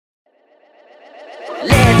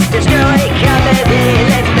Destroy comedy,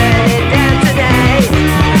 let's burn it down tonight.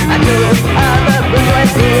 A tool of a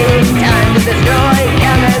bourgeoisie, time to destroy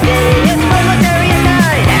comedy. It's proletariat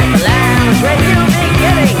night at the lounge where you'll be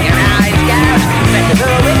getting your eyes gouged.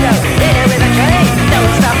 Festival window, dinner with a train.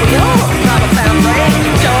 Don't stop with your trouble-found brain.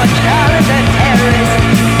 George Carlin's a terrorist,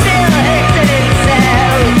 still hexed in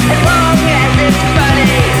cell. As long as it's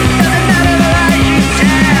funny, doesn't matter the lies you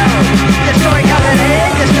tell. Destroy comedy,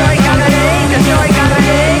 destroy comedy, destroy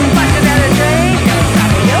comedy. Flush it down the drain. Don't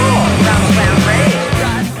stop with your trouble-found brain.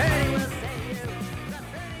 Rod Purdy will save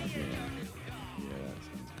you. Yeah, that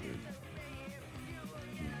sounds good.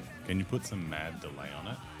 Can you put some mad delay on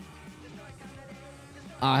it?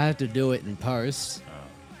 I have to do it in post.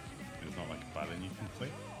 There's not like a button you can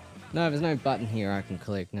click? No, there's no button here I can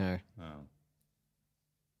click. No. Oh.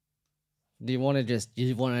 Do you want to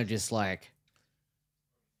just like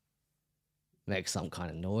make some kind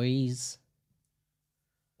of noise?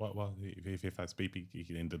 What? If I speak, you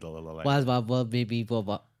can enter the la. Blah, blah, blah, blah, blah,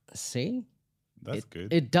 blah. See? That's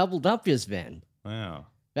good. It doubled up just then. Wow.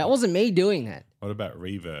 That wasn't me doing that. What about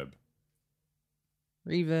reverb?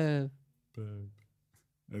 Reverb.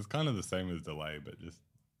 It's kind of the same as delay, but just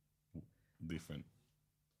different.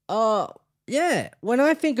 Yeah. When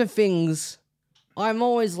I think of things, I'm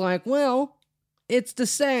always like, well, it's the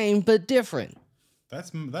same but different.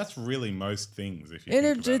 That's really most things. If you And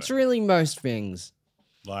think about it's it. really most things.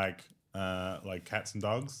 like cats and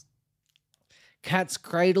dogs, Cats,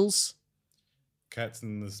 cradles, cats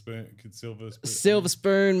and the silver spoon, silver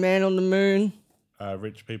spoon, man on the moon.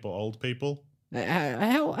 rich people, old people.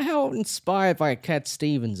 How inspired by Cat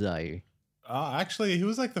Stevens are you? Actually, he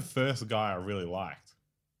was like the first guy I really liked.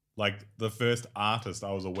 Like the first artist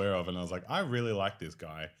I was aware of, and I was like, I really like this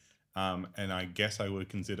guy. And I guess I would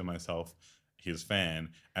consider myself his fan.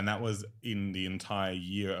 And that was in the entire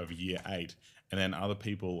year of year 8. And then other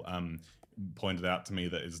people pointed out to me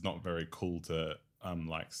that it's not very cool to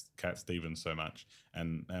like Cat Stevens so much.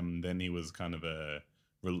 And then he was kind of a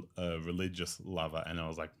religious lover, and I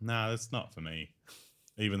was like, nah, that's not for me.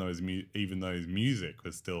 Even though his music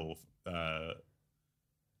was still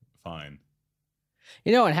fine.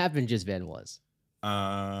 You know what happened just then was? Yep.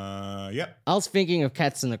 I was thinking of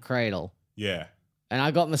Cats in the Cradle, Yeah. and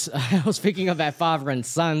I was thinking of that father and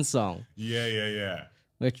son song, Yeah.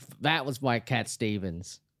 which that was by Cat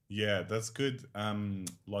Stevens. Yeah, that's good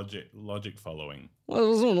logic following. Well,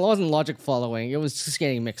 it wasn't logic following. It was just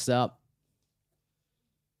getting mixed up.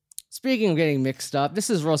 Speaking of getting mixed up, this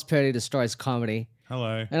is Ross Purdy Destroys Comedy,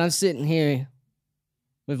 Hello. and I'm sitting here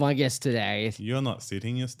with my guest today. You're not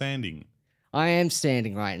sitting, you're standing. I am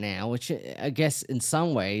standing right now, which I guess in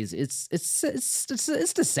some ways it's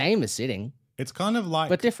the same as sitting, It's kind of like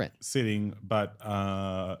but different. sitting, but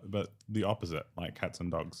the opposite, like cats and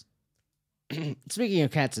dogs. Speaking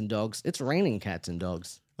of cats and dogs, it's raining cats and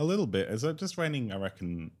dogs. A little bit. Is it just raining, I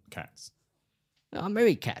reckon, cats?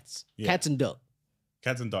 Maybe cats. Yeah. Cats and dogs.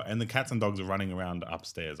 Cats and dogs. And the cats and dogs are running around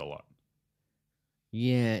upstairs a lot.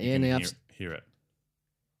 Yeah, You and can hear it.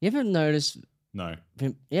 you ever notice? No.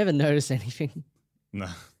 You ever notice anything? No,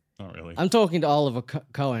 not really. I'm talking to Oliver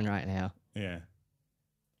Cohen right now. Yeah.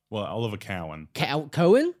 Well, Oliver Cowan.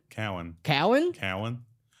 Cohen? Cowan. Cowan? Cowan.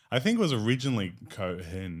 I think it was originally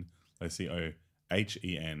Cohen,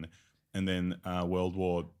 Cohen, and then World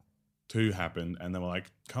War II happened, and they were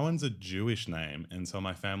like, Cohen's a Jewish name, and so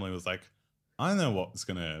my family was like, I know what's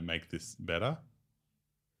going to make this better.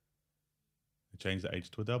 I changed the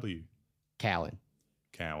H to a W. Cowan.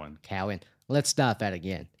 Cowan. Let's start that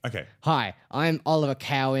again. Okay. Hi, I'm Oliver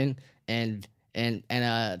Cowan, and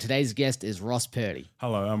today's guest is Ross Purdy.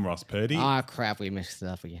 Hello, I'm Ross Purdy. Ah, crap, we mixed it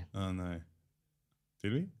up again. Oh, no.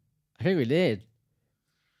 Did we? I think we did.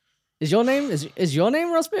 Is your name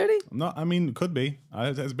Ross Purdy? No, I mean, it could be.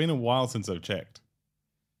 It's been a while since I've checked.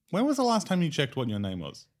 When was the last time you checked what your name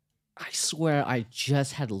was? I swear I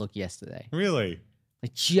just had a look yesterday. Really?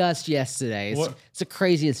 Like just yesterday. What? It's the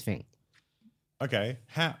craziest thing. Okay.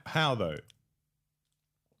 How though?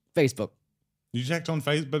 Facebook. You checked on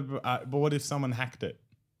Facebook, but what if someone hacked it?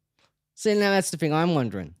 See, now that's the thing I'm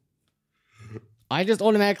wondering. I just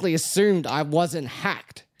automatically assumed I wasn't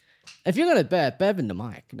hacked. If you're gonna burp in the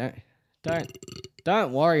mic,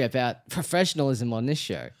 don't worry about professionalism on this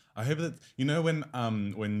show. I hope that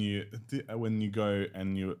when you go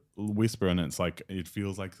and you whisper and it's like it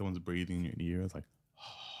feels like someone's breathing in your ear. It's like,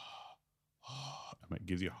 and it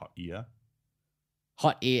gives you a hot ear.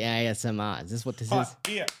 Hot ear ASMR. Is this what this is? Hot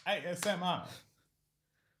ear ASMR.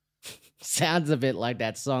 Sounds a bit like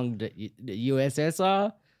that song, the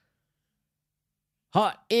USSR.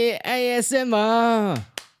 Hot ear ASMR.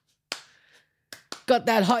 Got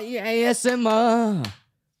that hot ear ASMR.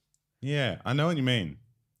 Yeah, I know what you mean.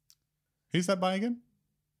 Who's that by again?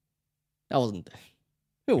 That wasn't.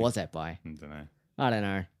 Who was that by? I don't know. I don't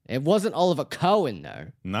know. It wasn't Oliver Cohen though,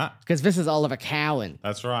 Nah, because this is Oliver Cowan.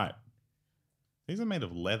 that's right. These are made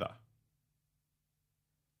of leather.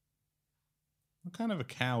 What kind of a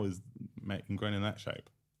cow is grown in that shape?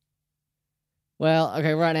 Well,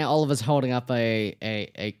 okay, right now Oliver's holding up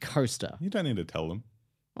a coaster. You don't need to tell them.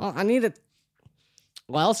 Well,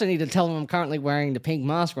 I also need to tell them I'm currently wearing the pink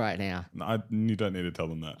mask right now. No, you don't need to tell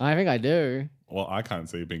them that. I think I do. Well, I can't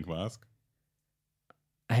see a pink mask.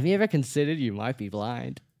 Have you ever considered you might be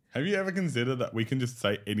blind? Have you ever considered that we can just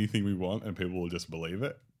say anything we want and people will just believe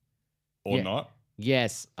it? Or Yeah. not?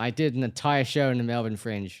 Yes, I did an entire show in the Melbourne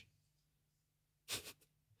Fringe.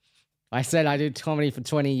 I said I did comedy for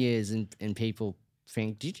 20 years and people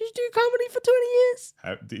think, did you do comedy for 20 years?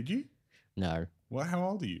 Did you? No. Well, how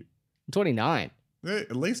old are you? I'm 29.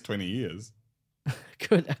 At least 20 years. I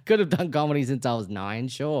could have done comedy since I was 9,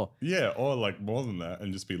 sure. Yeah, or like more than that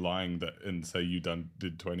and just be lying and say you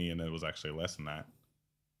did 20 and it was actually less than that.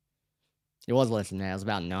 It was less than that. It was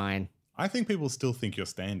about 9. I think people still think you're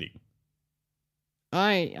standing.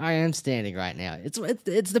 I am standing right now. It's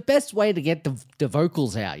the best way to get the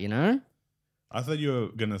vocals out, you know? I thought you were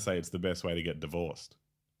going to say it's the best way to get divorced.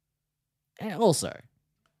 And also,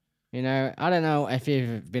 you know, I don't know if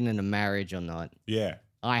you've been in a marriage or not. Yeah.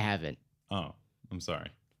 I haven't. Oh, I'm sorry.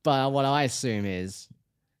 But what I assume is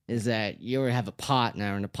that you have a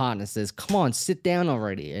partner and the partner says, come on, sit down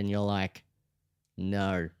already. And you're like,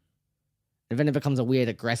 no. And then it becomes a weird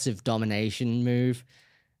aggressive domination move.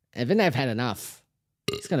 And then they've had enough.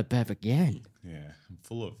 It's going to burp again. Yeah,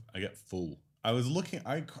 I get full. I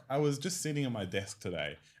was just sitting at my desk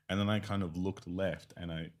today and then I kind of looked left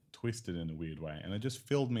and I twisted in a weird way and it just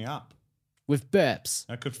filled me up. With burps.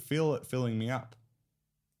 I could feel it filling me up.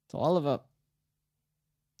 So Oliver,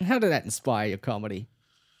 how did that inspire your comedy?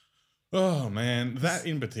 Oh man, that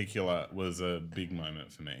in particular was a big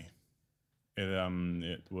moment for me.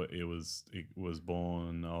 It was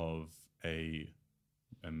born of a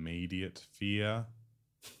immediate fear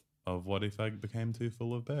of what if I became too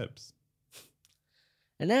full of burps.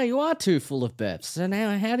 And now you are too full of burps. So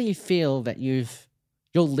now how do you feel that you're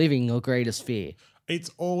living your greatest fear?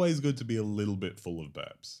 It's always good to be a little bit full of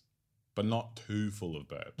burps, but not too full of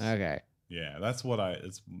burps. Okay. Yeah, that's what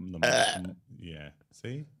yeah.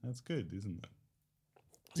 See, that's good, isn't it?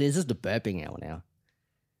 See, this is the burping hour now.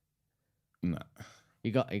 No,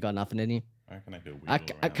 You got nothing in you? I reckon I could wiggle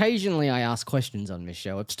around. Occasionally I ask questions on this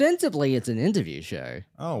show. Ostensibly it's an interview show.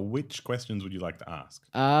 Oh, which questions would you like to ask?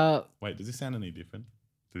 Wait, does this sound any different?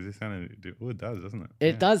 Does this sound any different? Oh, it does, doesn't it?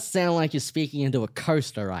 It Yeah. does sound like you're speaking into a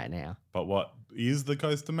coaster right now. But what is the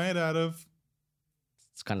coaster made out of?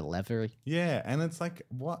 It's kind of leathery. Yeah, and it's like,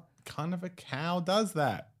 what kind of a cow does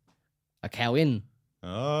that? A cow in.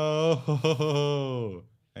 Oh,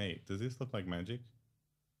 hey, does this look like magic?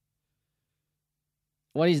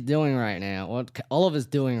 What he's doing right now, what Oliver's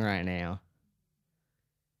doing right now,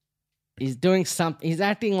 he's doing something. He's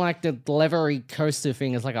acting like the leathery coaster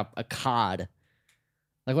thing is like a card.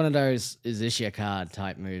 Like one of those, is this your card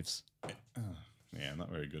type moves. Yeah, I'm not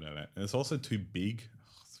very good at it. And it's also too big.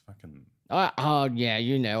 Oh, it's fucking. Oh yeah,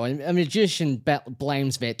 you know, a magician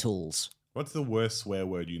blames their tools. What's the worst swear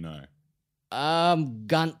word you know?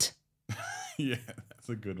 Gunt. Yeah, that's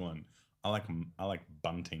a good one. I like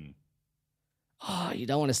bunting. Oh, you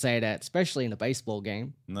don't want to say that, especially in a baseball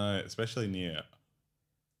game. No, especially near.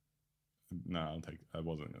 No, I'm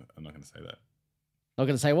not going to say that. I'm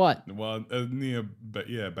gonna say what? Well,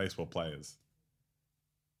 baseball players.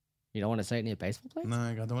 You don't want to say it near baseball players? No,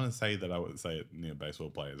 I don't want to say that I would say it near baseball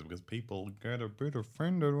players because people get a bit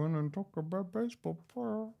offended when I talk about baseball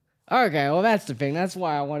players. Okay, well that's the thing. That's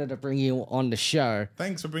why I wanted to bring you on the show.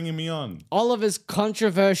 Thanks for bringing me on. Oliver's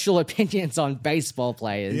controversial opinions on baseball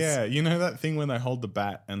players. Yeah, you know that thing when they hold the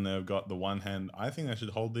bat and they've got the one hand? I think they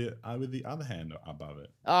should hold it with the other hand above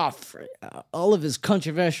it. Oh, Oliver's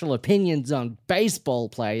controversial opinions on baseball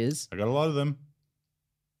players. I got a lot of them.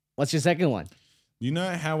 What's your second one? You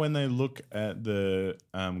know how when they look at the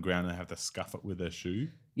ground and have to scuff it with their shoe?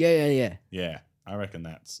 Yeah. Yeah, I reckon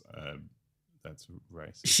that's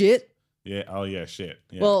racist. Shit. Yeah. Oh yeah. Shit.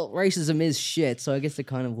 Yeah. Well, racism is shit, so I guess it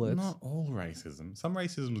kind of works. not all racism. Some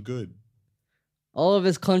racism's good.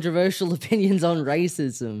 Oliver's controversial opinions on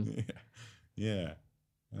racism. Yeah.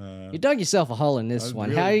 You dug yourself a hole in this I one.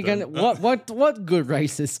 really How are you dug- gonna? What good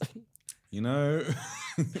racism? You know.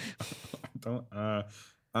 I don't.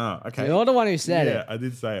 Okay. You're the one who said yeah, it. I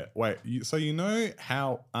did say it. Wait. So you know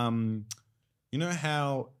how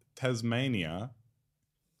Tasmania,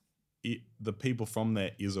 the people from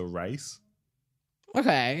there is a race.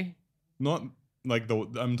 Okay. Not like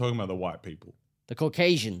I'm talking about the white people. The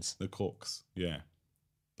Caucasians. The Corks. Yeah.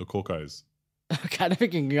 The Corcos. Okay, I don't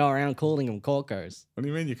think you can go around calling them Corcos. What do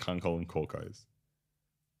you mean you can't call them Corcos?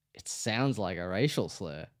 It sounds like a racial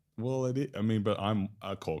slur. Well, it is. I mean, but I'm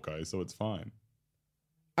a Corco, so it's fine.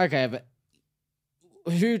 Okay, but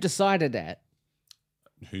who decided that?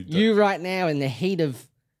 Who You right now in the heat of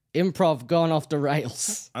improv gone off the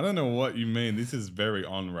rails. I don't know what you mean. This is very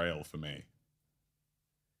on rail for me.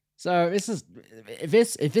 So this is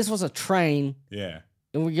if this was a train Yeah.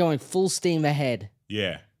 and we're going full steam ahead,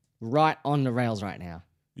 Yeah. right on the rails right now.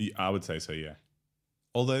 I would say so, yeah.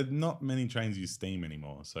 Although not many trains use steam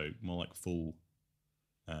anymore, so more like full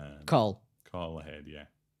Coal. coal ahead, yeah.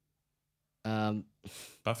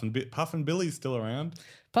 Puff Puff and Billy's still around.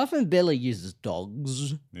 and Billy uses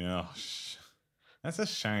dogs. Yeah, that's a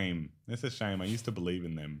shame. That's a shame. I used to believe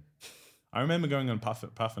in them. I remember going on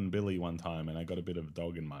Puff and Billy one time, and I got a bit of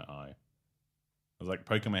dog in my eye. I was like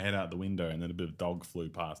poking my head out the window, and then a bit of dog flew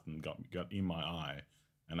past and got in my eye,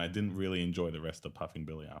 and I didn't really enjoy the rest of Puff and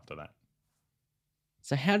Billy after that.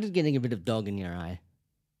 So how did getting a bit of dog in your eye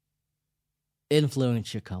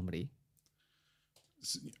influence your comedy?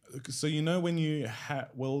 So you know when you have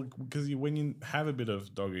when you have a bit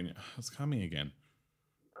of dog in your, it's coming again.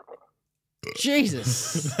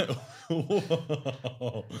 Jesus.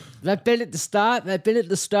 Whoa. That bit at the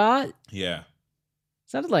start? Yeah,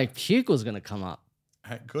 Sounded like puke was going to come up.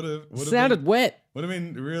 could have. Sounded wet. Would have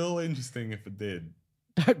been real interesting if it did.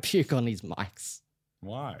 Don't puke on these mics.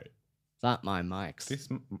 Why? It's not my mics. This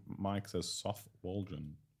mic says soft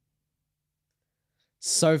Waldron.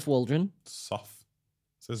 Soph Waldron. Soft.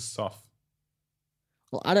 It says soft.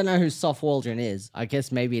 Well, I don't know who Soph Waldron is. I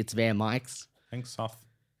guess maybe it's their mics. I think soft.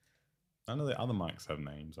 None of the other mics have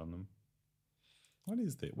names on them. What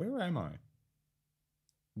is this? Where am I?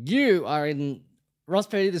 You are in Ross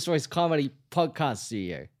Petty Destroys Comedy Podcast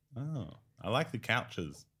Studio. Oh, I like the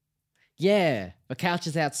couches. Yeah, the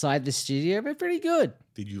couches outside the studio, but pretty good.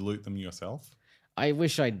 Did you loot them yourself? I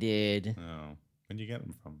wish I did. Oh, where'd you get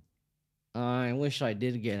them from? I wish I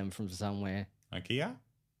did get them from somewhere. IKEA?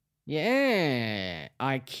 Yeah,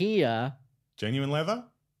 IKEA. Genuine leather?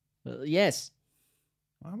 Yes.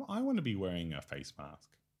 I want to be wearing a face mask.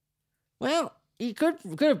 Well, you could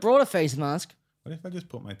have brought a face mask. What if I just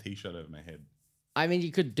put my t-shirt over my head? I mean,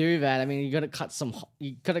 you could do that. I mean, you got to cut some.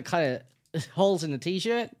 You got to cut holes in the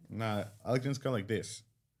t-shirt. No, I can just go like this.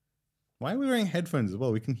 Why are we wearing headphones as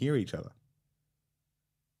well? We can hear each other.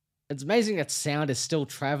 It's amazing that sound is still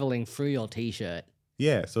traveling through your t-shirt.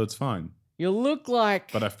 Yeah, so it's fine. You look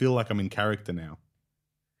like. But I feel like I'm in character now.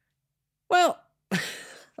 Well,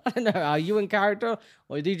 I don't know. Are you in character,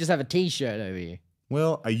 or do you just have a t-shirt over you?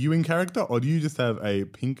 Well, are you in character, or do you just have a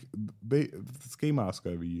pink ski mask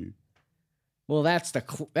over you? Well, that's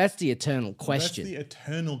the eternal question. That's the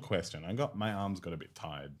eternal question. My arms got a bit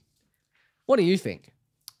tired. What do you think?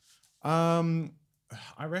 I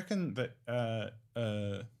reckon that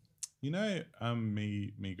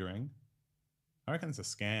me Garang. I reckon it's a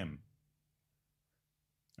scam.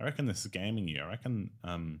 I reckon they're scamming you. I reckon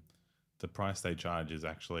the price they charge is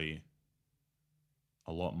actually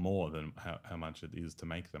a lot more than how much it is to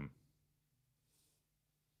make them.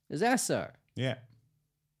 Is that so? Yeah.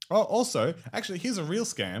 Oh, also, actually, here's a real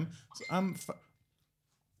scam.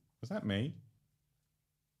 Was that me?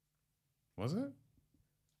 Was it?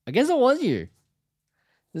 I guess it was you.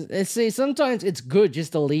 See, sometimes it's good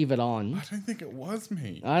just to leave it on. I don't think it was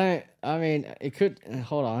me. I mean, it could.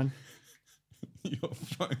 Hold on. Your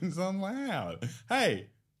phone's on loud. Hey,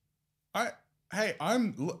 who's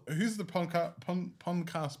the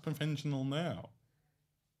podcast professional now?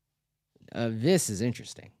 This is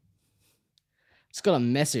interesting. It's got a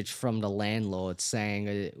message from the landlord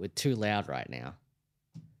saying we're too loud right now.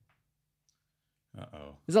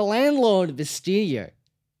 Uh-oh. There's a landlord of the studio.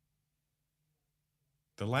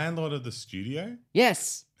 The landlord of the studio?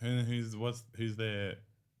 Yes. Who's their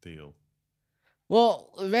deal? Well,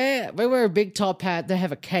 they wear a big top hat, they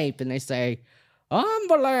have a cape, and they say, "I'm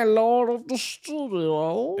the landlord of the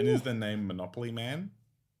studio." And is their name Monopoly Man?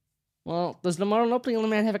 Well, does the Monopoly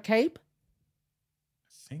Man have a cape?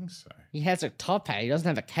 I think so. He has a top hat, he doesn't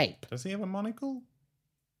have a cape. Does he have a monocle?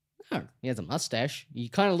 No, he has a mustache. He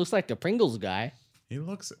kind of looks like the Pringles guy.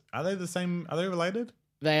 Are they the same? Are they related?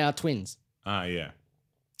 They are twins. Ah, yeah.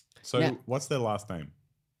 So Yeah. what's their last name?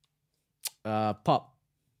 Pop.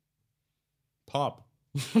 Pop.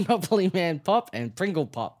 Monopoly Man Pop and Pringle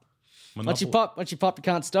Pop. Once you pop, you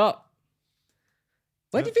can't stop.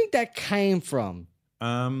 Where do you think that came from?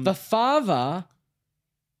 The father,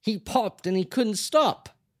 he popped and he couldn't stop.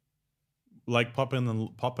 Like popping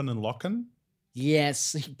and locking?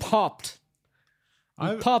 Yes, he popped. He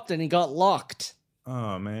I've- popped and he got locked.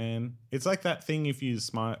 Oh man, it's like that thing. If you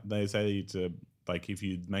smile, they say to like if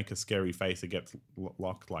you make a scary face, it gets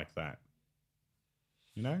locked like that.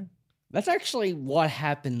 You know? That's actually what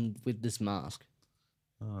happened with this mask.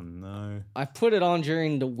 Oh no. I put it on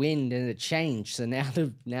during the wind and it changed. So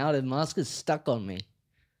now the mask is stuck on me.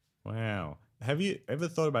 Wow. Have you ever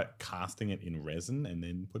thought about casting it in resin and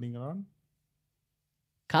then putting it on?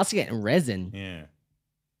 Casting it in resin. Yeah.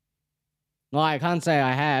 Well, I can't say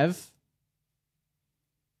I have.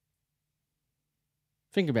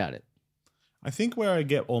 Think about it. I think where I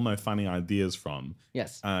get all my funny ideas from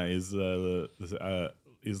Yes.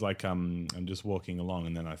 is like I'm just walking along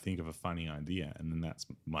and then I think of a funny idea and then that's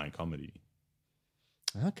my comedy.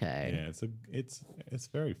 Okay. Yeah, it's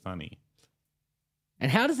very funny.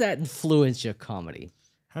 And how does that influence your comedy?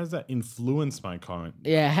 How does that influence my comment?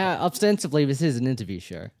 Yeah, how ostensibly this is an interview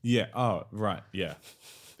show. Yeah. Oh, right. Yeah.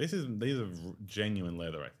 These are genuine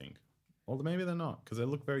leather, I think. Or maybe they're not because they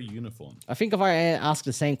look very uniform. I think if I ask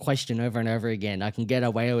the same question over and over again, I can get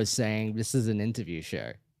away with saying this is an interview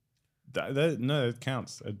show. No, it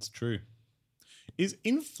counts. It's true. Is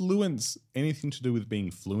influence anything to do with being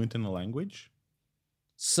fluent in a language?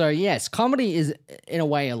 So yes, comedy is in a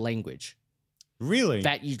way a language Really?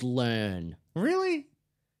 that you learn. Really?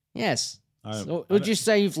 Yes. I- So I would don't- you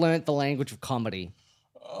say you've learned the language of comedy?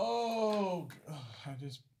 Oh, I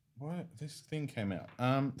just what this thing came out.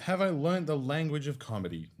 Have I learned the language of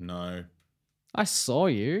comedy? No. I saw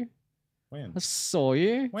you. When? I saw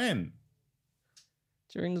you When?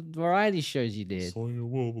 during the variety shows you did. Saw you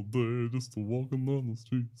over there, just walking down the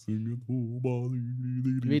street singing.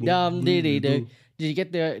 Be dum diddy do. Did you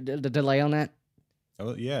get the delay on that?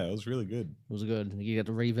 Oh, yeah, it was really good. It was good. You got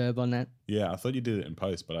the reverb on that. Yeah, I thought you did it in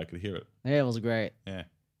post, but I could hear it. Yeah, it was great. Yeah.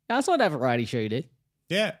 I saw that variety show you did.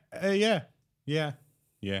 Yeah.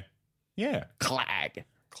 Yeah. Clag.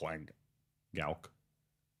 Clang. Galk.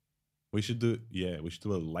 We should do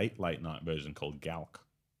a late night version called Galk.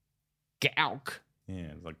 Galk.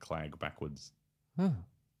 Yeah, it's like clag backwards. Huh.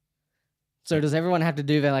 So does everyone have to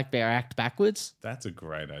do their act backwards? That's a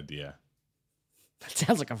great idea. That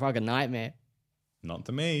sounds like a fucking nightmare. Not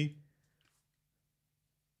to me.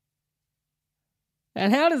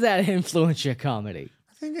 And how does that influence your comedy?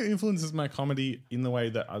 I think it influences my comedy in the way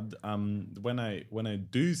that when I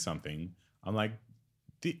do something, I'm like,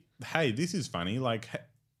 hey, this is funny. Like,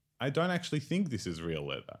 I don't actually think this is real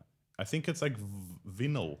leather. I think it's like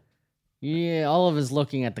vinyl. Yeah, Oliver's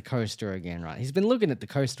looking at the coaster again, right? He's been looking at the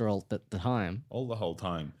coaster all the time. All the whole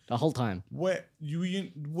time. The whole time. What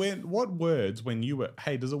words when you were?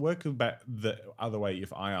 Hey, does it work about the other way?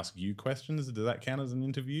 If I ask you questions, does that count as an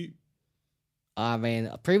interview? I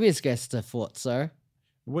mean, previous guests have thought so.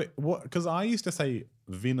 What? Because I used to say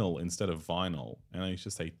vinyl instead of vinyl, and I used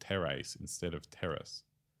to say terrace instead of terrace.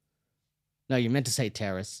 No, you meant to say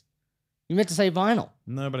terrace. You meant to say vinyl.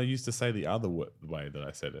 No, but I used to say the other way that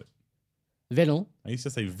I said it. Vinyl. I used to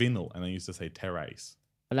say vinyl, and I used to say terrace.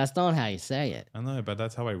 But that's not how you say it. I know, but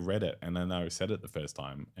that's how I read it, and then I said it the first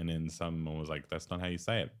time, and then someone was like, "That's not how you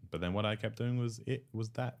say it." But then what I kept doing was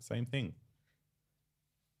that same thing.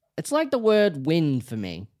 It's like the word wind for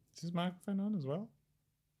me. Is this microphone on as well?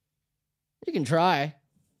 You can try.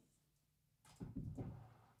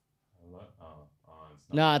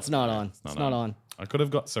 No, it's not on. It's not on. I could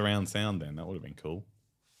have got surround sound then. That would have been cool.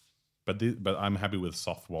 But I'm happy with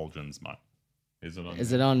soft Waldron's mic. Is it on?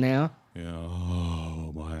 Is it on now? Yeah.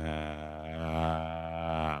 Oh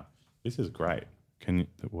wow. This is great.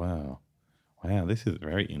 Wow. This is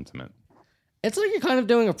very intimate. It's like you're kind of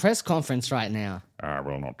doing a press conference right now. I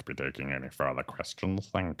will not be taking any further questions.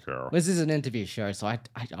 Thank you. This is an interview show, so I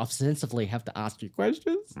ostensibly have to ask you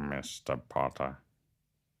questions. Mr. Potter.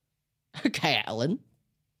 Okay, Alan.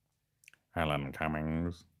 Alan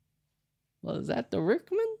Cummings. Well, is that the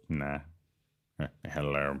Rickman? Nah.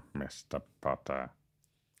 Hello, Mr. Potter.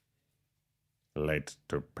 Late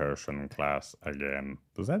to Persian class again.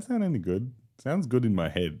 Does that sound any good? Sounds good in my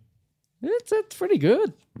head. It's pretty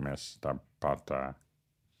good. Mr. Potter.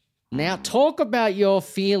 Now, talk about your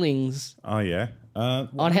feelings Oh, yeah?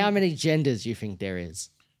 on how many genders you think there is.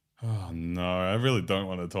 Oh, no. I really don't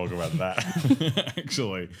want to talk about that,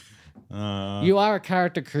 actually. You are a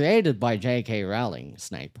character created by J.K. Rowling,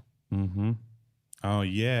 Snape. Mm-hmm. Oh,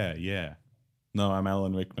 yeah. No, I'm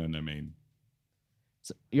Alan Rickman, I mean.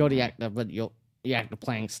 So you're the actor, but you're the actor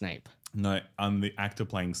playing Snape. No, I'm the actor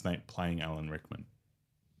playing Snape playing Alan Rickman.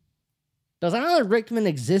 Does Alan Rickman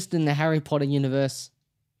exist in the Harry Potter universe?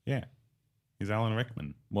 Yeah. He's Alan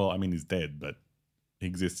Rickman. Well, I mean, he's dead, but he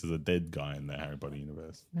exists as a dead guy in the Harry Potter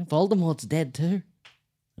universe. Voldemort's dead too.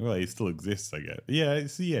 Well, he still exists, I guess. Yeah,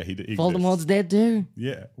 so yeah, he exists. Voldemort's dead too.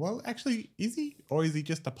 Yeah. Well, actually, is he? Or is he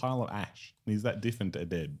just a pile of ash? Is that different to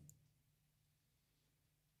dead?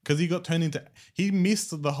 Because he got turned into... He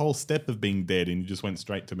missed the whole step of being dead and he just went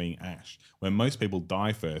straight to being ash. Where most people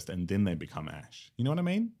die first and then they become ash. You know what I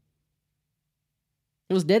mean?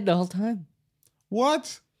 He was dead the whole time.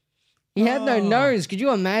 What? He had no Oh. nose. Could you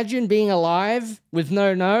imagine being alive with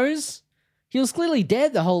no nose? He was clearly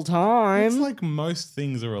dead the whole time. It's like most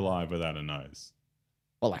things are alive without a nose.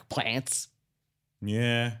 Well, like plants.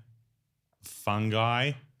 Yeah.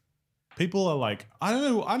 Fungi. People are like, I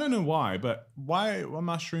don't know why, but why are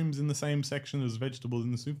mushrooms in the same section as vegetables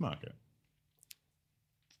in the supermarket?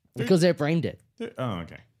 Because they're brain dead. Oh,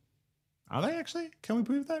 okay. Are they actually? Can we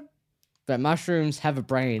prove that? But mushrooms have a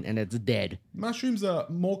brain and it's dead. Mushrooms are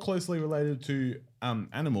more closely related to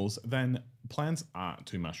animals than plants are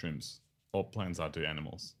to mushrooms, or plants are to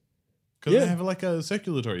animals, because Yeah. they have like a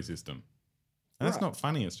circulatory system. And that's Right. not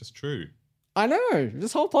funny; it's just true. I know.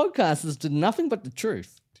 This whole podcast is to nothing but the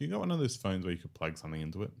truth. Do you got one of those phones where you could plug something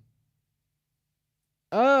into it?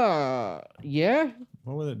 Yeah.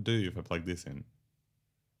 What would it do if I plug this in?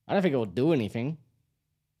 I don't think it will do anything.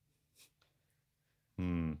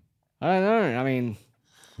 Hmm. I don't know. I mean,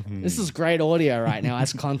 this is great audio right now. I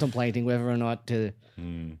was contemplating whether or not to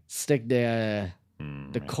stick the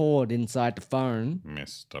cord inside the phone.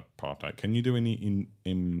 Mr. Potter. Can you do any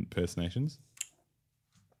impersonations?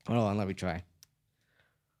 Hold on, let me try.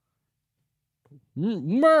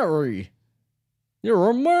 Mary, you're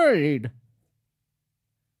a maid.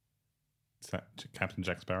 Is that Captain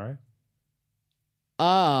Jack Sparrow?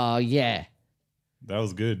 Oh, yeah. That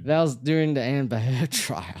was good. That was during the Amber Heard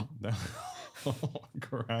trial. Oh,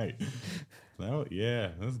 great. Yeah,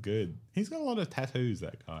 that's good. He's got a lot of tattoos,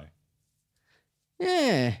 that guy.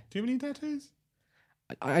 Yeah. Do you have any tattoos?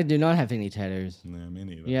 I do not have any tattoos. No, me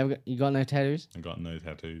neither. You got no tattoos? I got no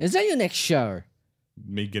tattoos. Is that your next show?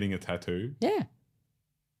 Me getting a tattoo? Yeah.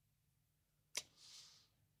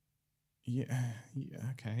 Yeah.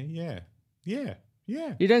 Okay. Yeah.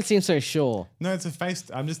 You don't seem so sure. No, it's a face.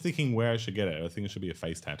 I'm just thinking where I should get it. I think it should be a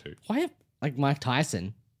face tattoo. Why, like Mike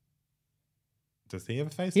Tyson? Does he have a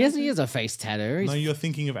face He tattoo? has a face tattoo. No, He's- you're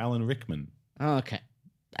thinking of Alan Rickman. Oh, okay.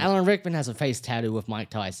 Alan Rickman has a face tattoo with Mike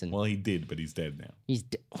Tyson. Well, he did, but he's dead now.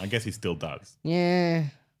 I I guess he still does. Yeah.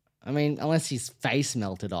 I mean, unless his face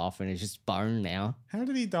melted off and it's just bone now. How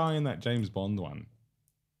did he die in that James Bond one?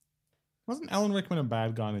 Wasn't Alan Rickman a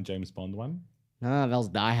bad guy in the James Bond one? No, that was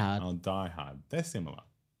Die Hard. Oh, Die Hard. They're similar,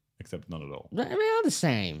 except not at all. They are the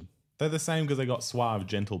same. They're the same because they got suave,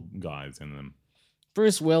 gentle guys in them.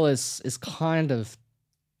 Bruce Willis is kind of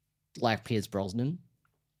like Pierce Brosnan.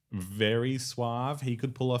 Very suave. He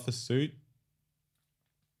could pull off a suit.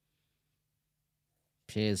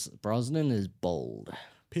 Pierce Brosnan is bold.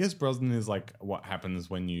 Pierce Brosnan is like what happens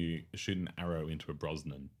when you shoot an arrow into a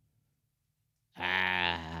Brosnan.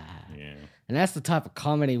 Ah. Yeah. And that's the type of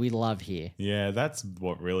comedy we love here. Yeah, that's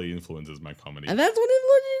what really influences my comedy. And that's what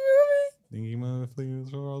influences Thinking of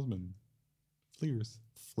Fleers Rosman.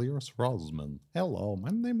 Fleers Rosman. Hello, my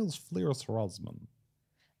name is Fleers Rosman.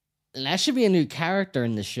 And that should be a new character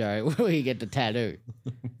in the show where you get the tattoo.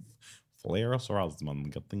 Fleers Rosman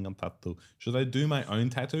getting a tattoo. Should I do my own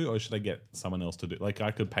tattoo or should I get someone else to do? Like,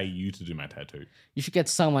 I could pay you to do my tattoo. You should get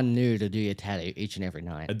someone new to do your tattoo each and every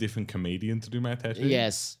night. A different comedian to do my tattoo?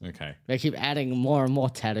 Yes. Okay. They keep adding more and more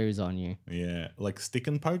tattoos on you. Yeah. Like stick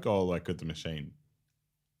and poke or like with the machine?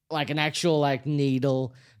 Like an actual like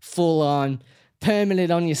needle, full on,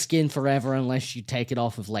 permanent on your skin forever unless you take it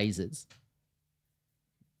off with lasers.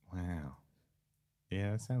 Wow.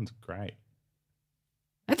 Yeah, that sounds great.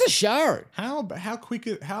 That's a show. How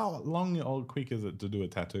long or quick is it to do a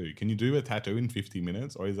tattoo? Can you do a tattoo in 50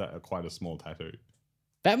 minutes or is that quite a small tattoo?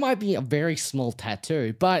 That might be a very small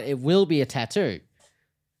tattoo, but it will be a tattoo.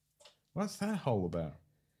 What's that hole about?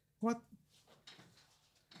 What?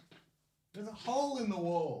 There's a hole in the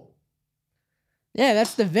wall. Yeah,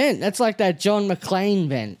 that's the vent. That's like that John McClane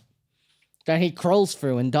vent that he crawls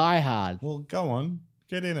through in Die Hard. Well, go on.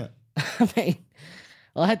 Get in it. I mean,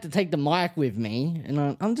 I had to take the mic with me,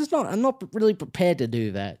 and I'm not really prepared to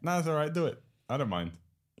do that. No, it's all right. Do it. I don't mind.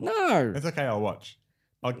 No. It's okay. I'll watch.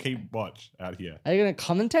 I'll keep watch out here. Are you going to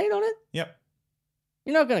commentate on it? Yep.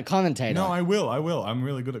 You're not going to commentate No, on it. I will. I'm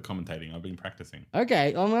really good at commentating. I've been practicing. Okay,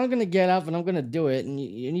 I'm going to get up and I'm going to do it, and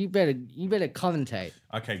you better commentate.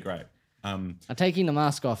 Okay, great. I'm taking the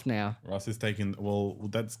mask off now. Ross is taking. Well,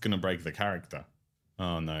 that's gonna break the character.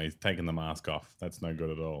 Oh no, he's taking the mask off. That's no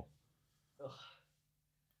good at all.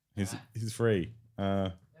 He's free.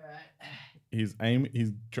 He's getting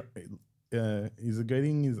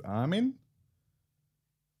his arm in.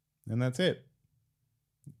 and that's it.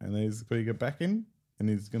 And then he's putting it back in, and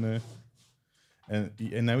he's gonna, and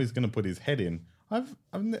now he's gonna put his head in.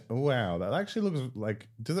 Wow, that actually looks like.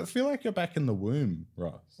 Does it feel like you're back in the womb,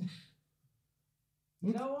 Ross?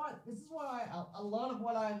 You know what? This is what a lot of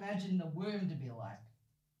what I imagine the womb to be like.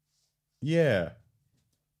 Yeah,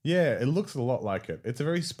 it looks a lot like it. It's a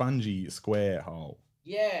very spongy square hole.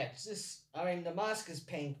 Yeah, it's just. I mean, the mask is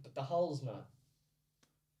pink, but the hole's not.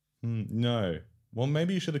 No. Well,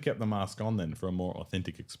 maybe you should have kept the mask on then for a more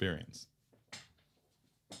authentic experience.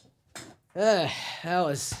 That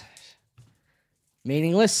was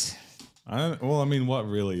meaningless. Well, I mean, what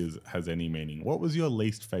really has any meaning? What was your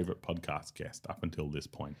least favorite podcast guest up until this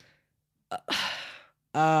point?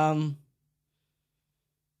 Yeah.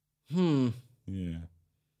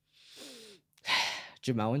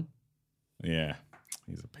 Jamoan. Yeah,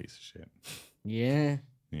 he's a piece of shit. Yeah.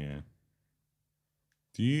 Yeah.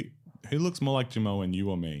 Who looks more like Jamoan, you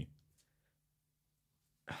or me?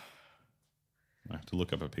 I have to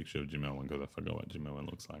look up a picture of Jamoan because I forgot what Jamoan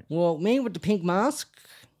looks like. Well, me with the pink mask.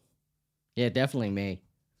 Yeah, definitely me.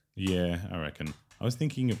 Yeah, I reckon. I was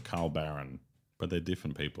thinking of Carl Barron, but they're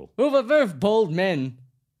different people. Well, they're both bald men.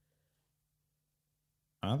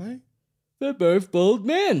 Are they? They're both bald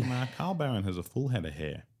men. Nah, Carl Barron has a full head of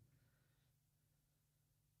hair.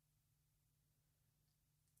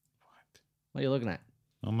 What are you looking at?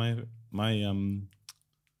 Oh,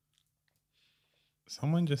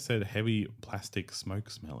 someone just said heavy plastic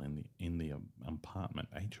smoke smell in the apartment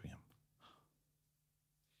atrium.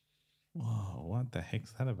 Whoa, what the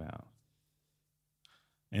heck's that about?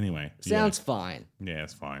 Anyway. Sounds fine. Yeah,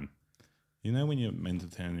 it's fine. You know when you're meant to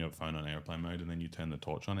turn your phone on airplane mode and then you turn the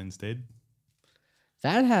torch on instead?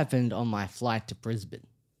 That happened on my flight to Brisbane.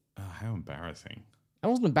 Oh, how embarrassing. That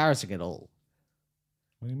wasn't embarrassing at all.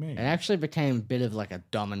 What do you mean? It actually became a bit of like a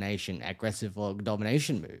aggressive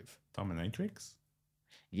domination move. Dominatrix?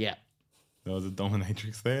 Yeah. There was a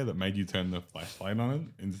dominatrix there that made you turn the flashlight on it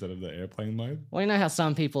instead of the airplane mode? Well, you know how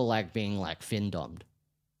some people like being like fin-dommed?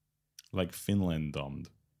 Like Finland dommed.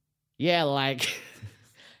 Yeah, like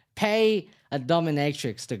pay a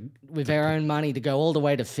dominatrix with their own money to go all the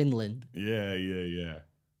way to Finland. Yeah.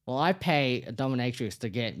 Well, I pay a dominatrix to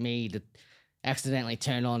get me to accidentally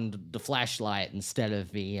turn on the flashlight instead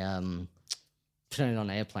of the turn it on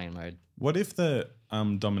airplane mode. What if the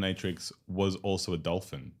dominatrix was also a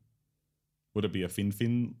dolphin? Would it be a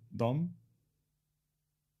fin dom?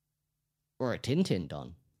 Or a Tintin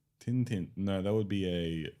Don. Tintin? No, that would be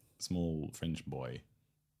a small French boy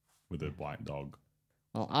with a white dog.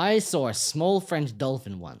 Well, I saw a small French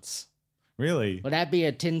dolphin once. Really? Would that be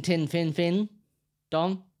a Tintin Fin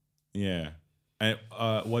Dom? Yeah. And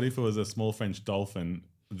what if it was a small French dolphin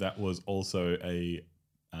that was also a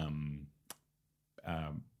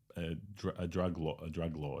drug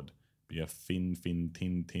lord? Be a fin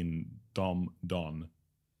tin don.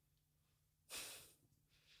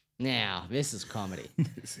 Now, this is comedy.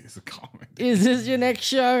 This is a comedy. Is this your next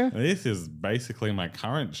show? This is basically my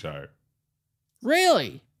current show.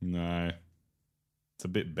 Really? No, it's a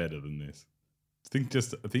bit better than this. I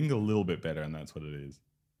think a little bit better, and that's what it is.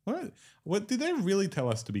 What did they really tell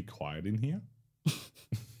us to be quiet in here?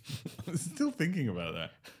 I'm still thinking about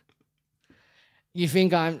that. You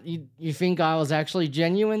think you think I was actually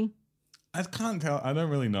genuine? I can't tell. I don't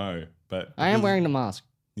really know, but I am wearing the mask.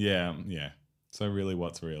 Yeah. So really,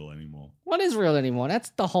 what's real anymore? What is real anymore? That's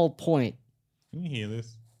the whole point. Can you hear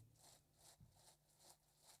this?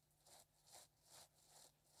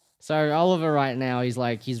 So Oliver right now, he's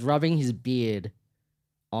rubbing his beard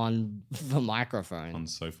on the microphone. On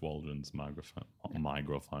Soph Waldron's microphone.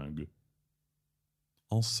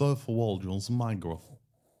 On Soph Waldron's microphone.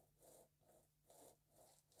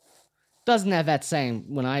 Doesn't have that same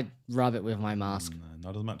when I rub it with my mask. No,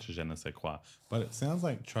 not as much as je ne sais quoi. But it sounds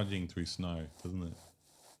like trudging through snow, doesn't it?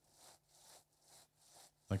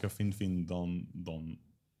 Like a fin don.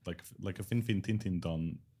 Like a fin tintin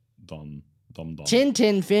don.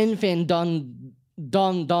 Tintin fin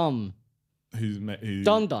dom. Who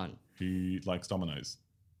Don. Who likes Domino's?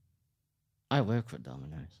 I work for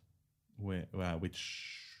Domino's.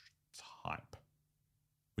 Which type?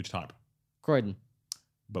 Which type? Croydon.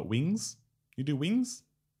 But wings? You do wings?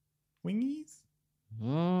 Wingies?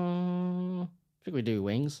 I think we do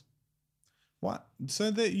wings. What?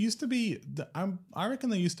 So there used to be, I reckon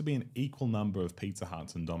there used to be an equal number of Pizza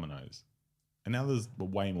Huts and Domino's. And now there's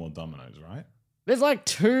way more Domino's, right? There's like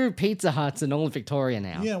 2 Pizza Huts in all of Victoria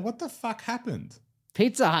now. Yeah, what the fuck happened?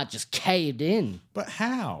 Pizza Hut just caved in. But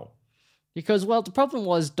how? Because, well, the problem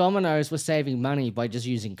was Domino's was saving money by just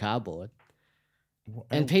using cardboard.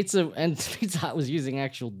 And Pizza Hut was using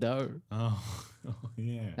actual dough. Oh. Oh,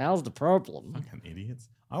 yeah. That was the problem. Fucking idiots.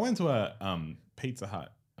 I went to a Pizza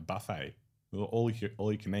Hut, a buffet, all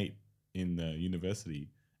you can eat in the university.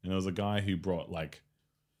 And there was a guy who brought like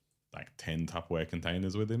 10 Tupperware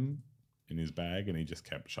containers with him in his bag, and he just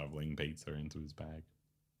kept shoveling pizza into his bag.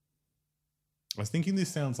 I was thinking this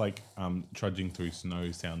sounds like trudging through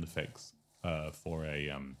snow sound effects for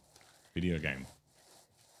a video game.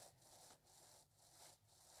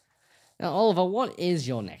 Now, Oliver, what is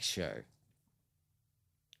your next show?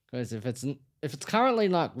 Because if it's currently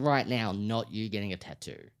like right now, not you getting a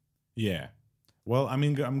tattoo. Yeah. Well, I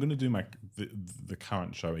mean, I'm going to do the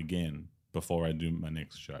current show again before I do my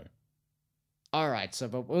next show. All right, so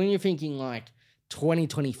but when you're thinking like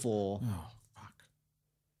 2024, Oh,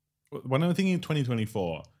 fuck. When I'm thinking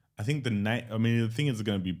 2024, I think the thing is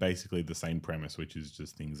going to be basically the same premise, which is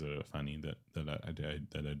just things that are funny that I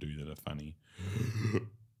do that are funny.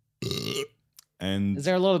 And is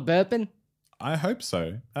there a lot of burping? I hope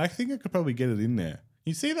so. I think I could probably get it in there.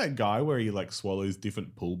 You see that guy where he like swallows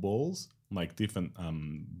different pool balls, like different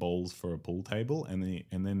balls for a pool table, and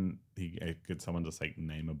then he gets someone to like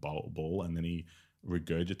name a ball, and then he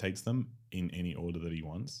regurgitates them in any order that he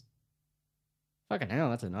wants. Fucking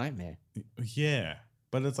hell, that's a nightmare. Yeah,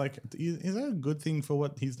 but it's like, is that a good thing for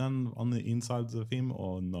what he's done on the insides of him,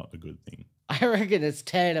 or not a good thing? I reckon it's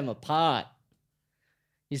teared him apart.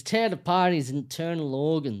 He's teared apart his internal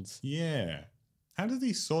organs. Yeah. How does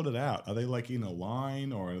he sort it out? Are they like in a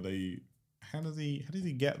line, or are they? How does he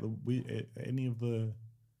get any of the?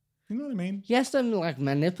 You know what I mean? He has to like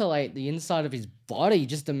manipulate the inside of his body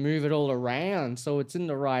just to move it all around so it's in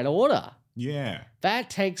the right order. Yeah. That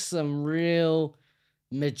takes some real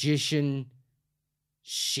magician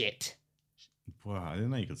shit. Wow, I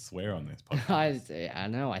didn't know you could swear on this podcast. I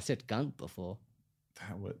know. I said gunt before.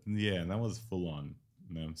 That was full on.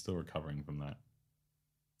 No, I'm still recovering from that.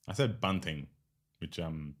 I said bunting, which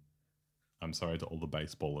I'm sorry to all the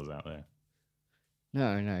baseballers out there.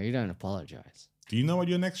 No, you don't apologize. Do you know what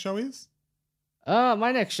your next show is?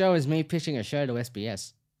 My next show is me pitching a show to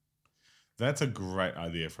SBS. That's a great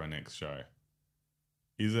idea for a next show.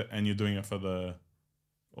 Is it? And you're doing it for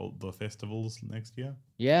all the festivals next year?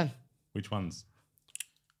 Yeah. Which ones?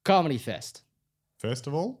 Comedy Fest. First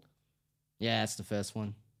of all? Yeah, that's the first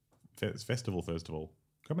one. Festival.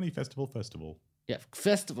 Comedy festival. Yeah,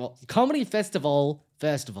 festival. Comedy Festival.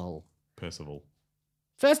 Percival.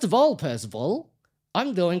 First of all, Percival,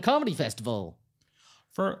 I'm doing Comedy Festival.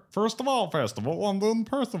 First of all, festival, I'm doing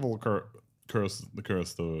Percival. Curse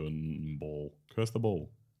the ball.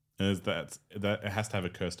 And that it has to have a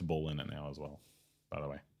cursed ball in it now as well, by the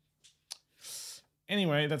way.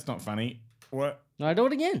 Anyway, that's not funny. What? No, I do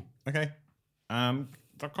it again. Okay.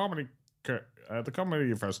 The comedy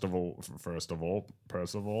festival. First of all,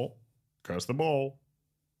 Percival, curse the ball.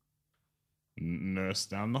 Nurse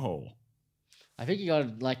down the hole. I think you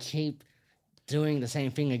gotta like keep doing the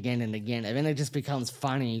same thing again and again, and then it just becomes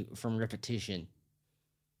funny from repetition.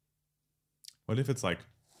 What if it's like,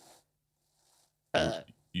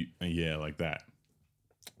 yeah, like that?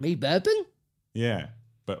 Me burping? Yeah,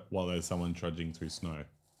 but while there's someone trudging through snow.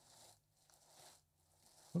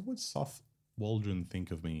 What would Soft Waldron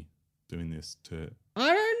think of me doing this to?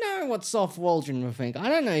 I don't know what Soft Waldron would think. I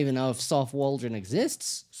don't even know if Soft Waldron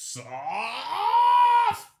exists. Soft?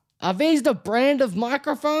 Are these the brand of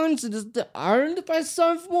microphones? Is it owned by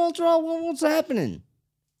Soft Waldron? What's happening?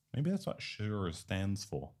 Maybe that's what Shure stands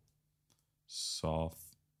for.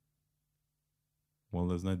 Soft. Well,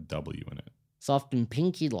 there's no W in it. Soft and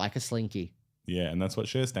pinky like a slinky. Yeah, and that's what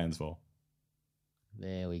Shure stands for.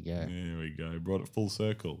 There we go. There we go. Brought it full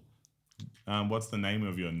circle. What's the name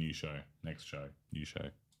of your new show? Next show. New show.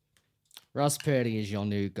 Ross Purdy is your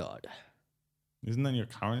new god. Isn't that your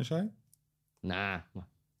current show? Nah.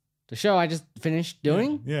 The show I just finished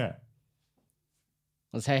doing Yeah.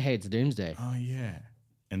 was Hey, It's Doomsday. Oh, yeah.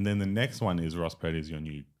 And then the next one is Ross Purdy is your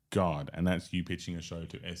new god, and that's you pitching a show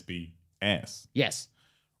to SBS. Yes.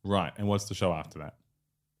 Right. And what's the show after that?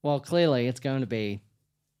 Well, clearly it's going to be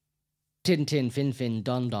Tin Tin Fin Fin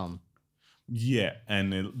Dum Dum. Yeah,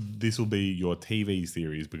 and this will be your TV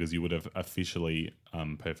series because you would have officially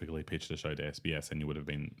perfectly pitched a show to SBS and you would have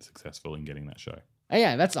been successful in getting that show. Oh,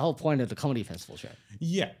 yeah, that's the whole point of the Comedy Festival show.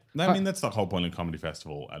 Yeah. I mean, that's the whole point of Comedy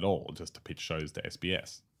Festival at all, just to pitch shows to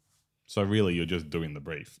SBS. So really, you're just doing the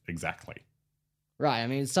brief. Exactly. Right. I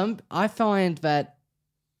mean, I find that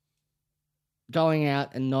going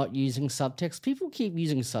out and not using subtext, people keep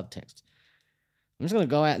using subtext. I'm just going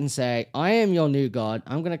to go out and say, I am your new god.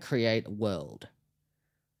 I'm going to create a world.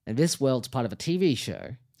 And this world's part of a TV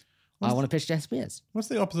show. I want to pitch to SBS. What's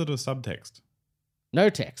the opposite of subtext? No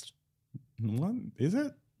text. What? Is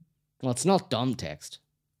it? Well, it's not dumb text.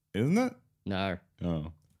 Isn't it? No.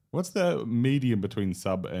 Oh. What's the medium between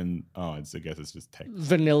sub and I guess it's just text.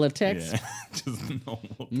 Vanilla text. Yeah. Just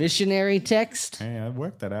normal. Missionary text. Hey, I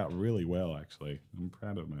worked that out really well, actually. I'm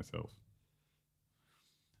proud of myself.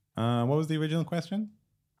 What was the original question?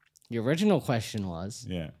 The original question was,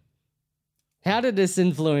 Yeah. how did this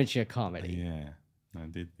influence your comedy? Yeah. I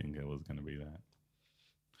did think it was going to be that.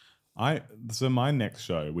 So my next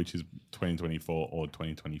show, which is 2024 or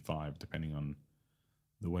 2025, depending on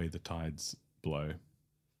the way the tides blow.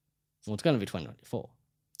 Well, it's going to be 2024.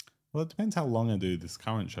 Well, it depends how long I do this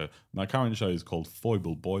current show. My current show is called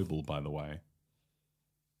Foible Boible, by the way.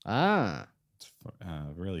 Ah. It's a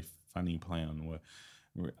really funny play on word.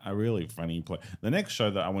 A really funny play. The next show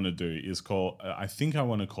that I want to do is called, I think I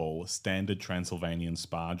want to call Standard Transylvanian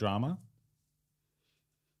Spa Drama.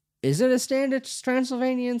 Is it a standard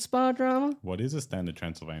Transylvanian spa drama? What is a Standard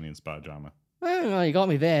Transylvanian Spa Drama? Oh, you got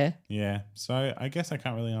me there. Yeah, so I guess I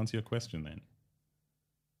can't really answer your question then.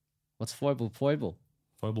 What's foible?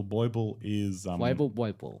 Foible Boible is... Foible.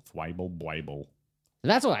 Foible Boible.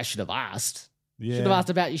 That's what I should have asked. Yeah. Should have asked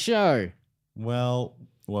about your show. Well,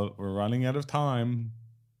 we're running out of time.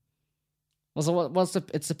 Well, so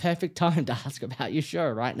it's the perfect time to ask about your show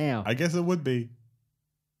right now. I guess it would be.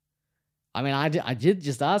 I mean, I did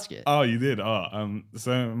just ask it. Oh, you did?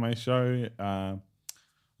 So my show,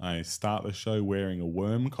 I start the show wearing a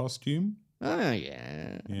worm costume. Oh,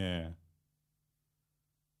 yeah. Yeah.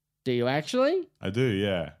 Do you actually? I do,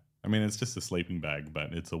 yeah. I mean, it's just a sleeping bag,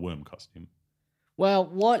 but it's a worm costume. Well,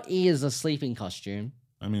 what is a sleeping costume?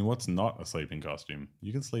 I mean, what's not a sleeping costume?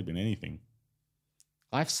 You can sleep in anything.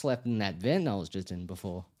 I've slept in that vent I was just in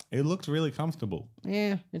before. It looked really comfortable.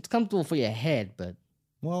 Yeah, it's comfortable for your head, but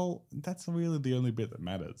Well, that's really the only bit that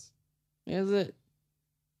matters. is it?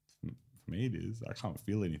 For me, it is. I can't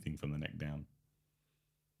feel anything from the neck down.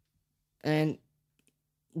 And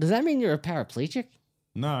does that mean you're a paraplegic?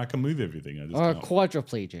 No, I can move everything. I just Or a can't.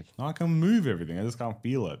 quadriplegic? No, I can move everything. I just can't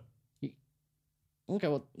feel it. Okay,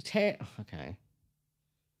 well, okay.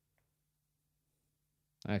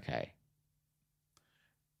 Okay.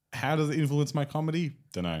 How does it influence my comedy?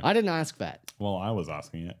 Don't know. I didn't ask that. Well, I was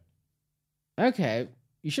asking it. Okay,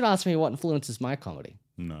 you should ask me what influences my comedy.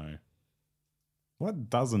 No. What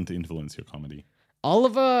doesn't influence your comedy?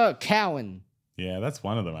 Oliver Cowan. Yeah, that's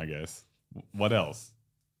one of them, I guess. What else?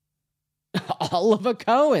 Oliver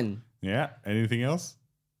Cohen. Yeah, anything else?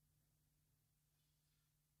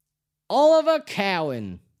 Oliver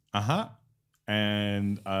Cowan. Uh-huh.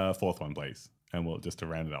 And fourth one, please. And we'll just to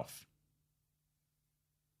round it off.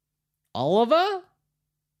 Oliver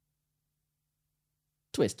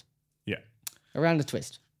Twist. Yeah. Around a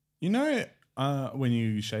twist. You know, when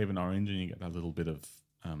you shave an orange and you get that little bit of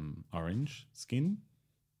orange skin?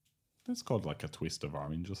 That's called like a twist of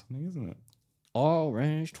orange or something, isn't it?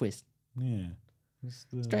 Orange twist. Yeah. It's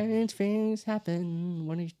the- Strange things happen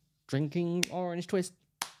when he's drinking orange twist.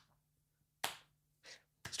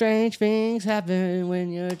 Strange things happen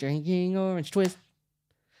when you're drinking orange twist.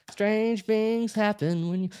 Strange things happen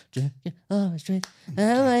when you drink orange twist.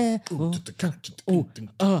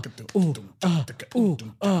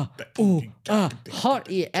 Hot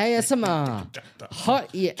ear ASMR. Hot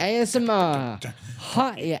ear ASMR.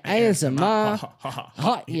 Hot ear ASMR.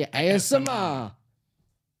 Hot ear ASMR.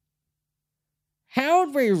 How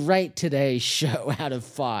would we rate today's show out of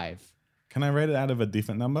 5? Can I rate it out of a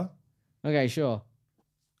different number? Okay, sure.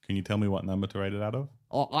 Can you tell me what number to rate it out of?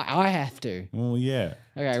 Oh, I have to. Well, yeah.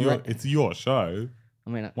 Okay, It's your show. I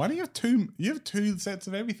mean, Why do you have two? You have 2 sets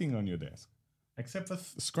of everything on your desk, except for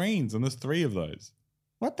screens, and there's 3 of those.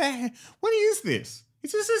 What the heck? What is this?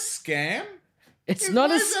 Is this a scam? it's not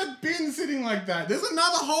Why a. is that bin sitting like that? There's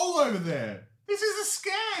another hole over there. This is a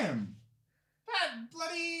scam. That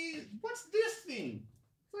bloody. What's this thing?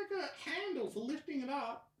 It's like a handle for lifting it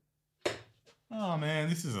up. Oh man,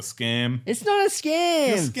 this is a scam. It's not a You're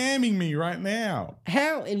scam. scamming me right now.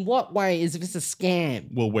 How? In what way is this a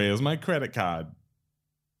scam? Well, where's my credit card?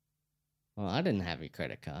 Well, I didn't have your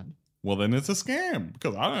credit card. Well, then it's a scam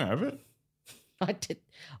because I don't have it.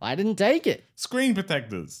 I didn't take it. Screen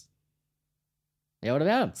protectors. Yeah, what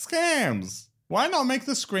about 'em? Scams. Why not make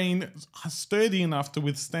the screen sturdy enough to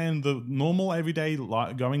withstand the normal everyday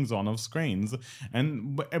goings on of screens?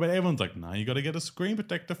 But everyone's like, nah, you got to get a screen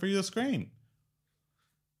protector for your screen.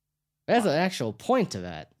 There's an actual point to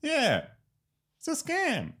that. Yeah, it's a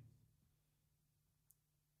scam.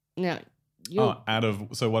 Now, you're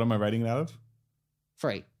So what am I rating it out of?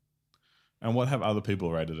 free. And what have other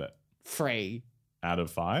people rated it? Free. Out of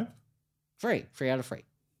 5? Free. Free out of free.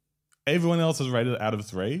 Everyone else has rated it out of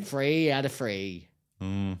 3? Free out of free.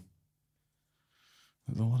 Mm.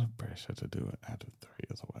 There's a lot of pressure to do it out of 3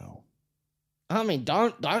 as well. I mean,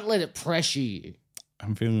 don't let it pressure you.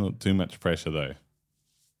 I'm feeling too much pressure though.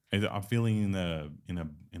 I'm feeling in a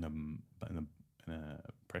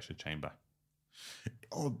pressure chamber.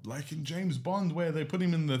 Oh, like in James Bond, where they put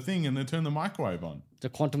him in the thing and they turn the microwave on. The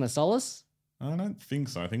Quantum of Solace? I don't think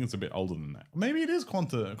so. I think it's a bit older than that. Maybe it is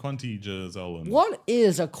Quanti Gerzolan. What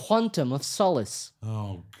is a quantum of solace?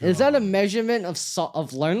 Oh, God. Is that a measurement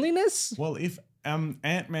of loneliness? Well, if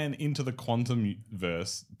Ant-Man Into the Quantum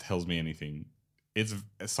Verse tells me anything, it's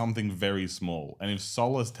something very small. And if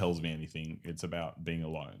Solace tells me anything, it's about being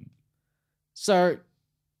alone. So,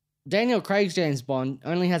 Daniel Craig's James Bond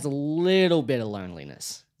only has a little bit of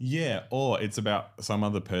loneliness. Yeah, or it's about some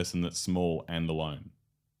other person that's small and alone.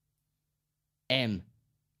 M.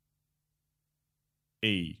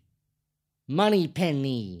 E. Money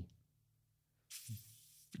Penny.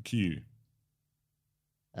 Q.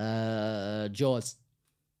 Jaws.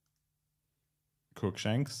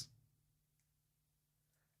 Crookshanks.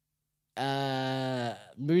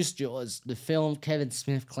 Moose Jaws, the film Kevin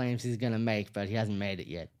Smith claims he's gonna make, but he hasn't made it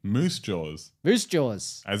yet. Moose Jaws. Moose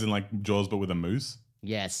Jaws. As in like Jaws but with a moose?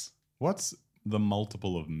 Yes. What's the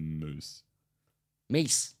multiple of moose?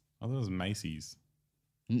 Mace. I thought it was Macy's.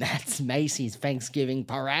 That's Macy's Thanksgiving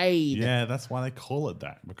Parade. Yeah, that's why they call it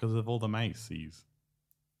that, because of all the Macy's.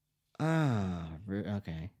 Ah,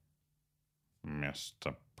 okay.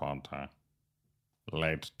 Mr. Potter,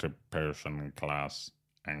 late to Persian class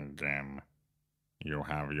again. You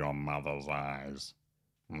have your mother's eyes.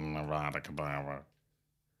 Nevada Kedavra.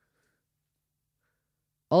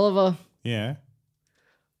 Oliver, Yeah,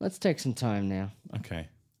 let's take some time now. okay.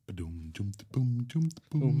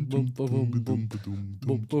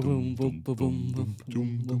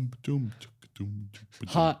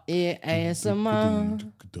 Hot ear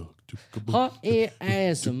ASMR. Hot ear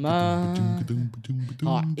ASMR.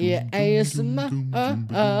 Hot ear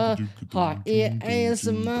ASMR. Hot ear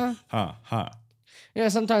ASMR. Ha, ha. You know,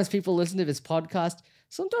 sometimes people listen to this podcast.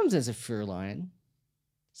 Sometimes there's a through line.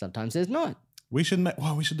 Sometimes there's not. We should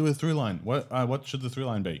we should do a through line. What should the through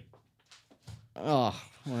line be? Oh,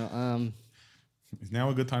 well, Is now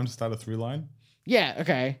a good time to start a through line? yeah,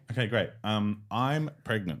 okay. Okay, great. I'm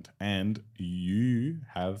pregnant and you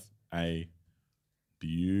have a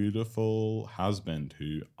beautiful husband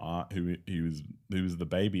who was the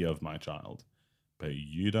baby of my child. But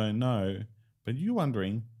you don't know. But you're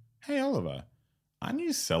wondering, hey Oliver, aren't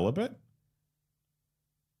you celibate?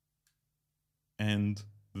 And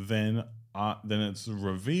then it's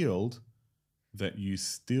revealed that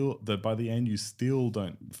that by the end you still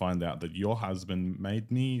don't find out that your husband made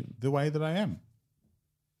me the way that I am.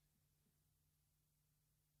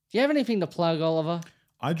 Do you have anything to plug, Oliver?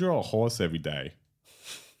 I draw a horse every day.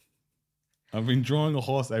 I've been drawing a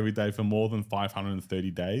horse every day for more than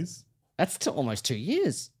 530 days. That's almost 2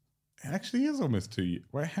 years. It actually is almost 2 years.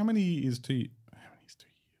 Wait, how many is 2 years?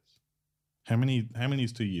 How many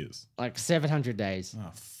is 2 years? Like 700 days.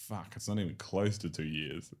 Oh, fuck. It's not even close to 2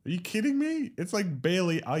 years. Are you kidding me? It's like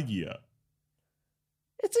barely a year.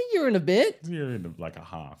 It's a year and a bit. It's a year and like a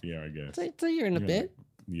half, yeah, I guess. It's a year and a bit.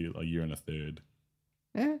 A year and a third.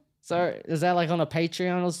 Yeah. So is that like on a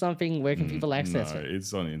Patreon or something? Where can people access No, it?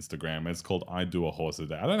 it's on Instagram. It's called I Do a Horse a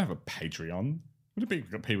Day. I don't have a Patreon. What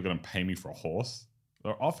are people going to pay me for a horse?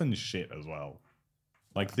 They're often shit as well.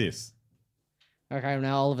 Like this. Okay,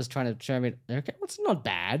 now Oliver's trying to show me. Okay, well, it's not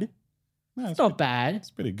bad. No, It's not bad.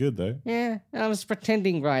 It's pretty good though. Yeah, I was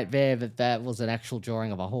pretending right there that was an actual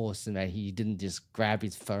drawing of a horse and that he didn't just grab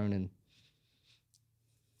his phone and.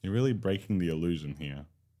 You're really breaking the illusion here.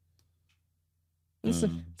 It's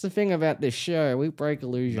the thing about this show. We break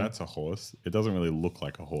illusion. That's a horse. It doesn't really look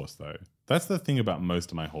like a horse though. That's the thing about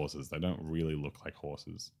most of my horses. They don't really look like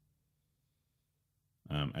horses.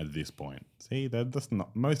 At this point, see, that's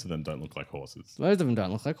not. Most of them don't look like horses. Most of them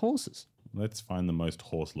don't look like horses. Let's find the most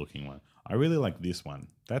horse-looking one. I really like this one.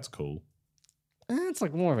 That's cool. It's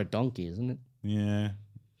like more of a donkey, isn't it? Yeah,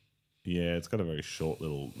 it's got a very short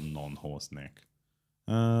little non-horse neck.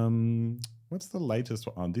 What's the latest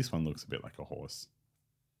one? Oh, this one looks a bit like a horse.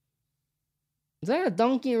 Is that a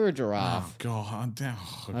donkey or a giraffe? Oh God!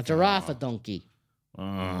 A giraffe, a donkey.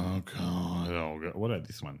 Oh God! Oh God! What about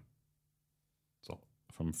this one? So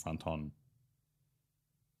from front on.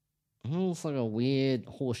 It looks like a weird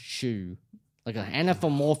horseshoe, like an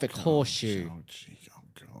anthropomorphic horseshoe. Oh gee! Oh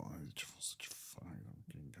God! It's such a fun.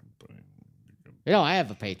 You know, I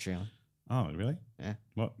have a Patreon. Oh really? Yeah.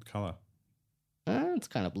 What color? It's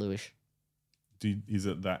kind of bluish. Is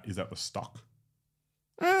that the stock?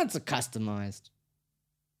 It's a customized.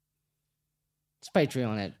 It's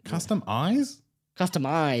Patreon. Custom eyes?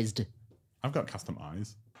 Customized. I've got custom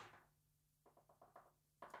eyes.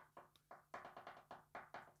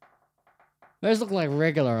 Those look like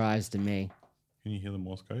regular eyes to me. Can you hear the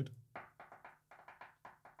Morse code?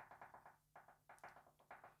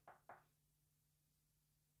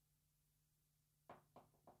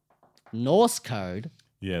 Norse code?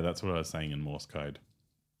 Yeah, that's what I was saying in Morse code.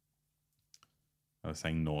 I was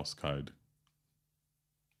saying Norse code.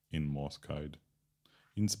 In Morse code.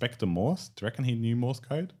 Inspector Morse? Do you reckon he knew Morse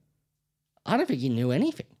code? I don't think he knew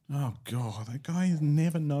anything. Oh, God. That guy is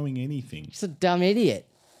never knowing anything. He's a dumb idiot.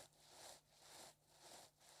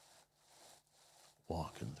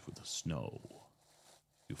 Walking through the snow,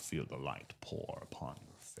 you feel the light pour upon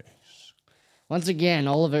your face. Once again,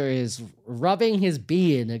 Oliver is rubbing his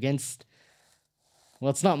beard against... Well,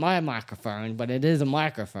 it's not my microphone, but it is a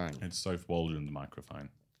microphone. It's Soph Waldron's microphone.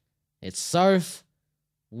 It's Soph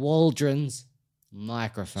Waldron's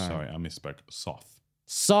microphone. Sorry, I misspoke. Soth.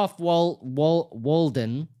 Soph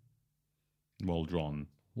Walden. Waldron.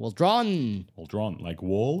 Waldron. Waldron. Like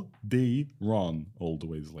Wall, D, Ron, Old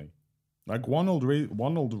Weasley. Like Ronald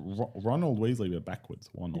Weasley, but backwards.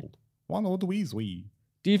 Ronald Weasley.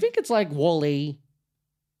 Do you think it's like Wally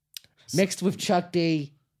mixed with Chuck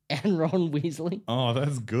D and Ron Weasley? Oh,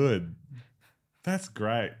 that's good. That's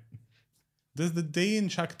great. Does the D in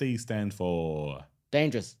Chuck D stand for?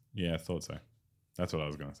 Dangerous. Yeah, I thought so. That's what I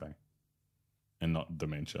was going to say. And not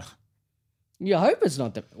dementia. You hope it's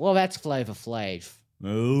not well, that's Flavor Flav.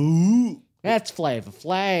 No. That's Flavor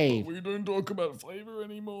Flav. We don't talk about flavor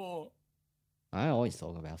anymore. I always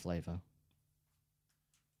talk about flavor.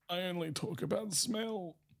 I only talk about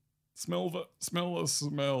smell. Smell the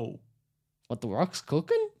smell. What, the Rock's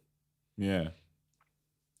cooking? Yeah.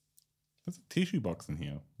 There's a tissue box in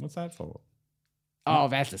here. What's that for? Oh,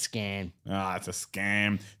 that's a scam. Ah, it's a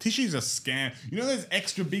scam. Tissue's a scam. You know those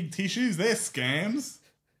extra big tissues? They're scams.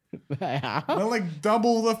 They're like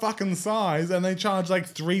double the fucking size and they charge like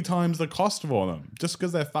 3 times the cost for them just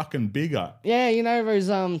because they're fucking bigger. Yeah, you know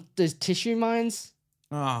those tissue mines?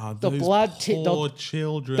 Ah, The those blood poor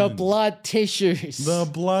children. The blood tissues. The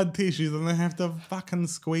blood tissues, and they have to fucking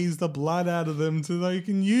squeeze the blood out of them so they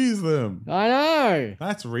can use them. I know.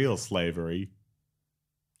 That's real slavery.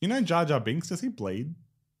 You know Jar Jar Binks, does he bleed?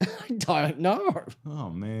 I don't know. Oh,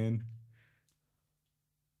 man.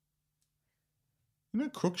 You know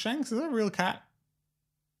Crookshanks? Is that a real cat?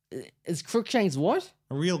 Is Crookshanks what?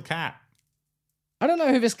 A real cat. I don't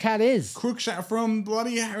know who this cat is. Crookshanks from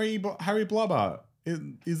bloody Harry Blubber.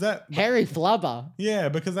 Is that... Harry Flubber. Yeah,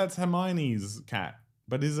 because that's Hermione's cat.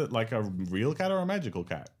 But is it like a real cat or a magical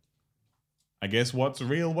cat? I guess what's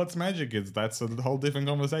real, what's magic is that's a whole different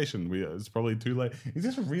conversation. It's probably too late. Is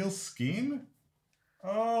this real skin?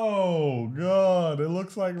 Oh, God. It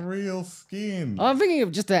looks like real skin. I'm thinking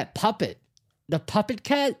of just that puppet. The puppet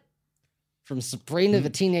cat from Sabrina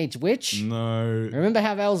the Teenage Witch. No. Remember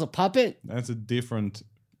how that was a puppet? That's a different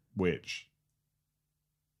witch.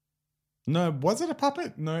 No, was it a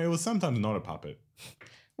puppet? No, it was sometimes not a puppet.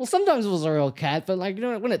 Well, sometimes it was a real cat, but like, you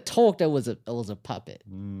know, when it talked, it was a puppet.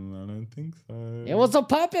 I don't think so. It was a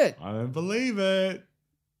puppet. I don't believe it.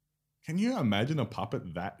 Can you imagine a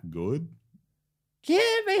puppet that good? Yeah,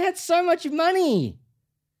 they had so much money.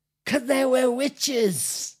 Because they were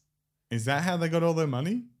witches. Is that how they got all their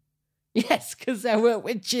money? Yes, because they were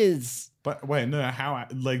witches. But wait, no, how,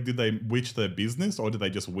 like, did they witch their business or did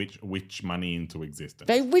they just witch money into existence?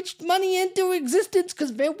 They witched money into existence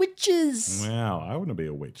because they're witches. Wow, I want to be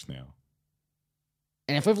a witch now.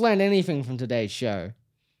 And if we've learned anything from today's show,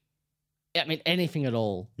 I mean, anything at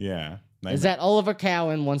all, Yeah. is that Oliver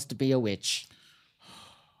Cowan wants to be a witch. I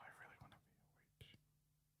really want to be a witch.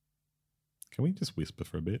 Can we just whisper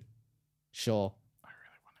for a bit? Sure. I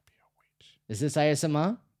really want to be a witch. Is this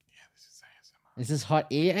ASMR? Yeah, this is ASMR. Is this hot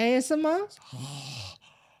ear ASMR?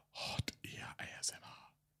 Hot ear ASMR.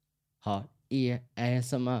 Hot ear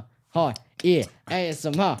ASMR. Hot ear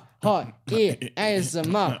ASMR. Hot ear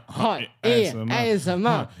ASMR. Hot ear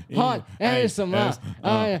ASMR. Hot ASMR.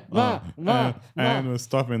 And we're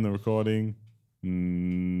stopping the recording.